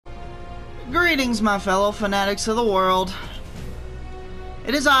Greetings, my fellow fanatics of the world.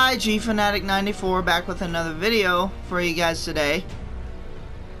 It is I, GFanatic94, back with another video for you guys today.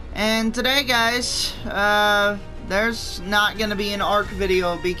 And today, guys, there's not going to be an ARK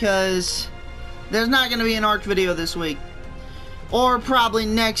video because there's not going to be an ARK video this week. Or probably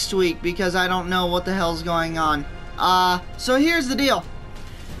next week because I don't know what the hell's going on. So here's the deal.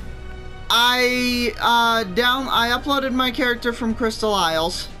 I uploaded my character from Crystal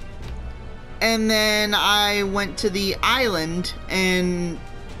Isles. And then I went to the island and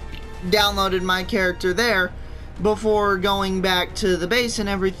downloaded my character there before going back to the base and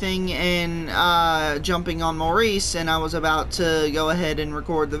everything and jumping on Maurice, and I was about to go ahead and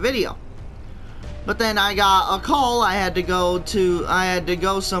record the video. But then I got a call. I had to go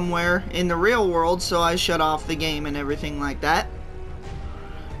somewhere in the real world, so I shut off the game and everything like that.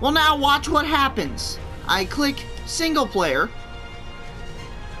 Well, now watch what happens. I click single player.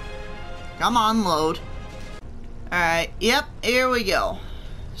 Come on, load. Alright, yep, here we go.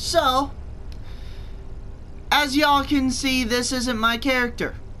 So, as y'all can see, this isn't my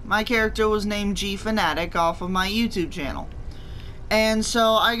character. My character was named GFanatic off of my YouTube channel. And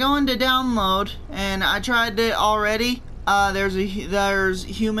so, I go into download, and I tried it already. There's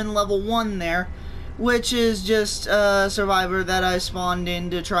human level 1 there, which is just a survivor that I spawned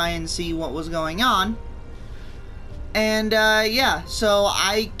in to try and see what was going on. And, yeah, so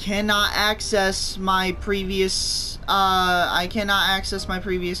I cannot access my previous,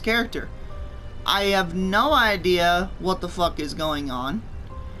 character. I have no idea what the fuck is going on.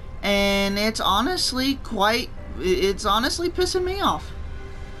 And it's honestly pissing me off.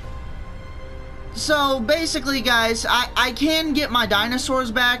 So, basically, guys, I can get my dinosaurs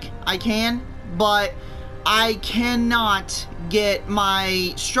back. I can, but I cannot get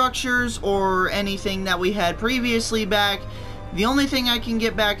my structures or anything that we had previously back. The only thing I can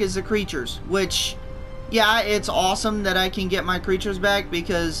get back is the creatures, which, yeah, it's awesome that I can get my creatures back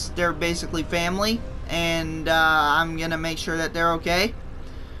because they're basically family, and I'm gonna make sure that they're okay.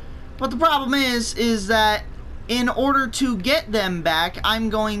 But the problem is that in order to get them back, I'm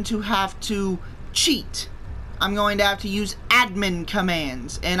going to have to cheat. I'm going to have to use admin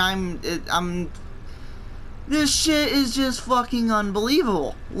commands, and this shit is just fucking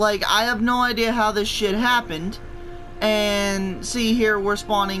unbelievable. Like, I have no idea how this shit happened. And see here, we're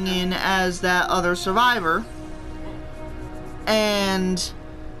spawning in as that other survivor. And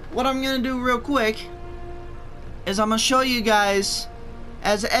what I'm gonna do real quick is I'm gonna show you guys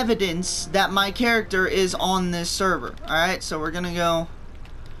as evidence that my character is on this server. Alright, so we're gonna go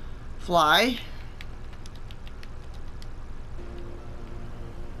fly.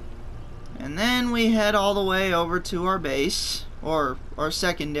 And then we head all the way over to our base, or our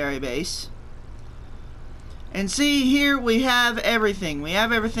secondary base. And see, here we have everything. We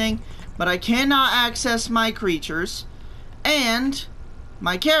have everything, but I cannot access my creatures. And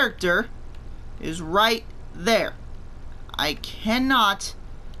my character is right there. I cannot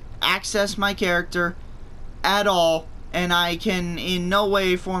access my character at all. And I can in no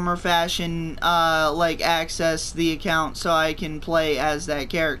way, form, or fashion, access the account so I can play as that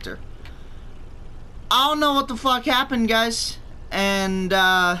character. I don't know what the fuck happened, guys, and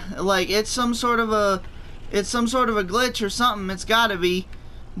it's some sort of a glitch or something. It's gotta be,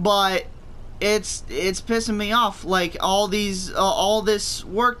 but it's pissing me off. Like all this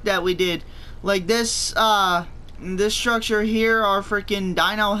work that we did, like this structure here, our freaking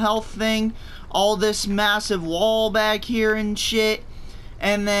dino health thing, all this massive wall back here and shit,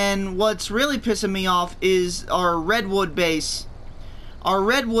 and then what's really pissing me off is our redwood base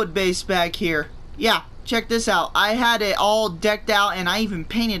back here. Yeah, check this out. I had it all decked out and I even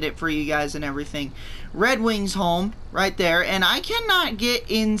painted it for you guys and everything. Red Wings home right there, and I cannot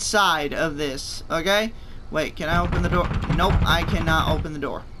get inside of this, okay? Wait, can I open the door? Nope, I cannot open the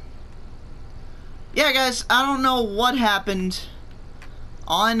door. Yeah, guys, I don't know what happened.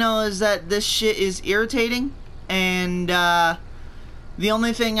 All I know is that this shit is irritating, and the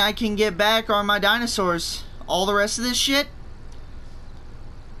only thing I can get back are my dinosaurs. All the rest of this shit,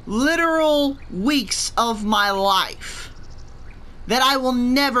 literal weeks of my life that I will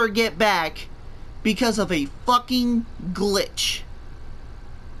never get back because of a fucking glitch.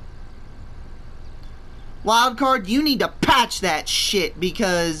 Wildcard, you need to patch that shit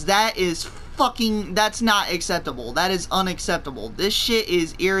because that's not acceptable. That is unacceptable. This shit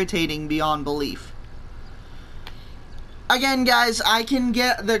is irritating beyond belief. Again, guys, I can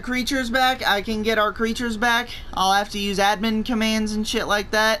get the creatures back. I can get our creatures back. I'll have to use admin commands and shit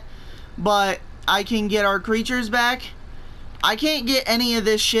like that. But I can get our creatures back. I can't get any of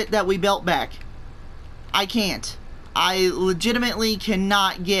this shit that we built back. I can't. I legitimately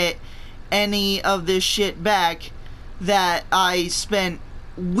cannot get any of this shit back that I spent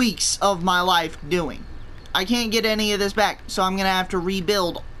weeks of my life doing. I can't get any of this back, so I'm gonna have to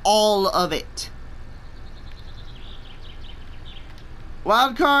rebuild all of it.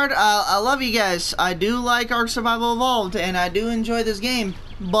 Wildcard, I love you guys. I do like Ark Survival Evolved, and I do enjoy this game,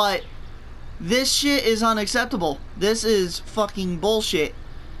 but this shit is unacceptable. This is fucking bullshit.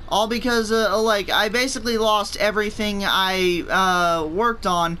 All because, like, I basically lost everything I worked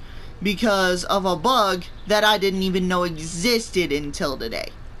on because of a bug that I didn't even know existed until today.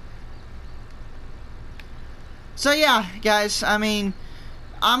 So yeah, guys, I mean,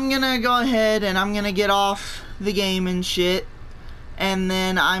 I'm gonna go ahead and I'm gonna get off the game and shit. And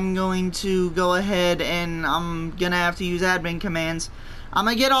then I'm going to go ahead and I'm gonna have to use admin commands. I'm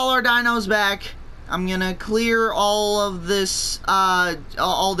gonna get all our dinos back. I'm gonna clear all of this,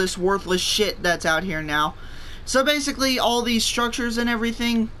 all this worthless shit that's out here now. So basically, all these structures and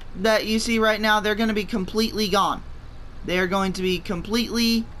everything that you see right now, they're gonna be completely gone. They're going to be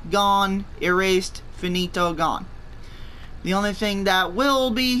completely gone, erased, finito, gone. The only thing that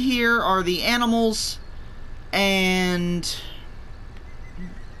will be here are the animals, and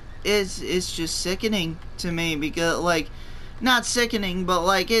it's just sickening to me because, like, not sickening, but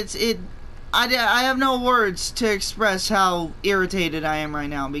like I have no words to express how irritated I am right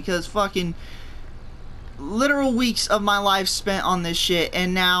now, because fucking literal weeks of my life spent on this shit,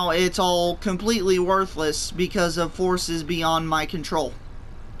 and now it's all completely worthless because of forces beyond my control.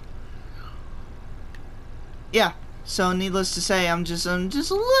 Yeah, so needless to say, I'm just a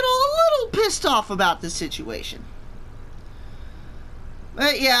little pissed off about the situation.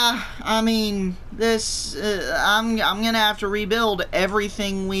 But yeah, I mean, this, I'm gonna have to rebuild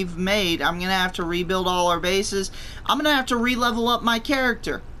everything we've made. I'm gonna have to rebuild all our bases. I'm gonna have to re-level up my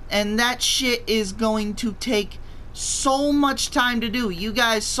character. And that shit is going to take so much time to do. You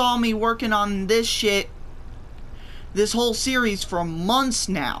guys saw me working on this shit, this whole series, for months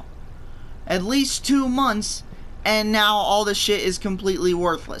now. At least 2 months, and now all the shit is completely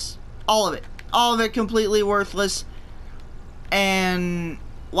worthless. All of it. All of it completely worthless. And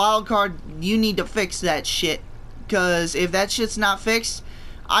Wildcard, you need to fix that shit, because if that shit's not fixed,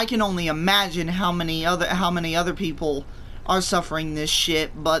 I can only imagine how many other people are suffering this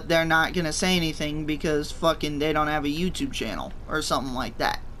shit, but they're not gonna say anything because fucking they don't have a YouTube channel or something like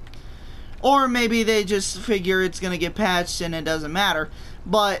that. Or maybe they just figure it's gonna get patched and it doesn't matter.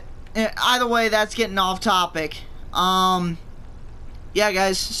 But either way, that's getting off topic. Yeah,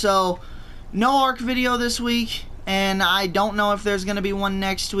 guys, so no Ark video this week. And I don't know if there's gonna be one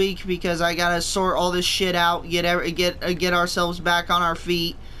next week because I gotta sort all this shit out, get ourselves back on our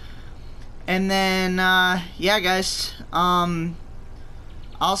feet, and then yeah, guys,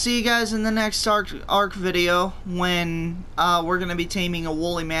 I'll see you guys in the next Ark video when we're gonna be taming a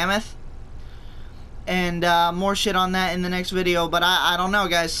woolly mammoth, and more shit on that in the next video. But I don't know,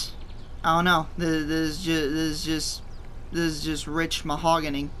 guys. I don't know. This is just rich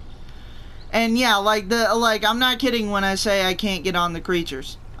mahogany. And yeah, like I'm not kidding when I say I can't get on the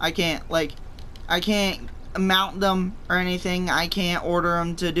creatures. I can't mount them or anything. I can't order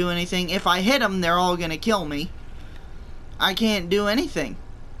them to do anything. If I hit them, they're all gonna kill me. I can't do anything.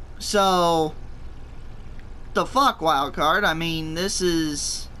 So, the fuck, Wildcard? I mean, this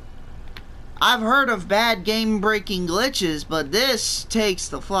is... I've heard of bad game-breaking glitches, but this takes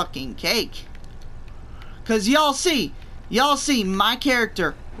the fucking cake. Cause y'all see my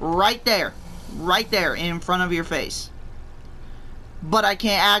character right there in front of your face, but I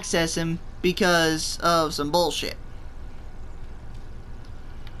can't access him because of some bullshit.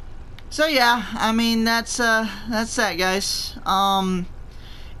 So yeah, I mean, that's that, guys.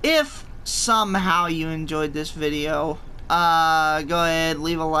 If somehow you enjoyed this video, go ahead,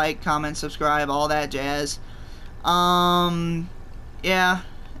 leave a like, comment, subscribe, all that jazz. Yeah,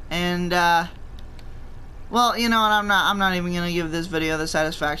 and well, you know what, I'm not even gonna give this video the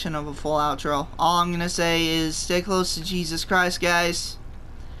satisfaction of a full outro. All I'm gonna say is stay close to Jesus Christ, guys.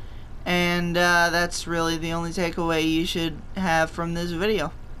 And that's really the only takeaway you should have from this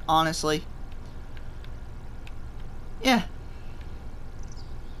video, honestly. Yeah.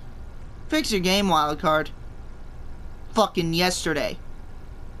 Fix your game, Wildcard. Fucking yesterday.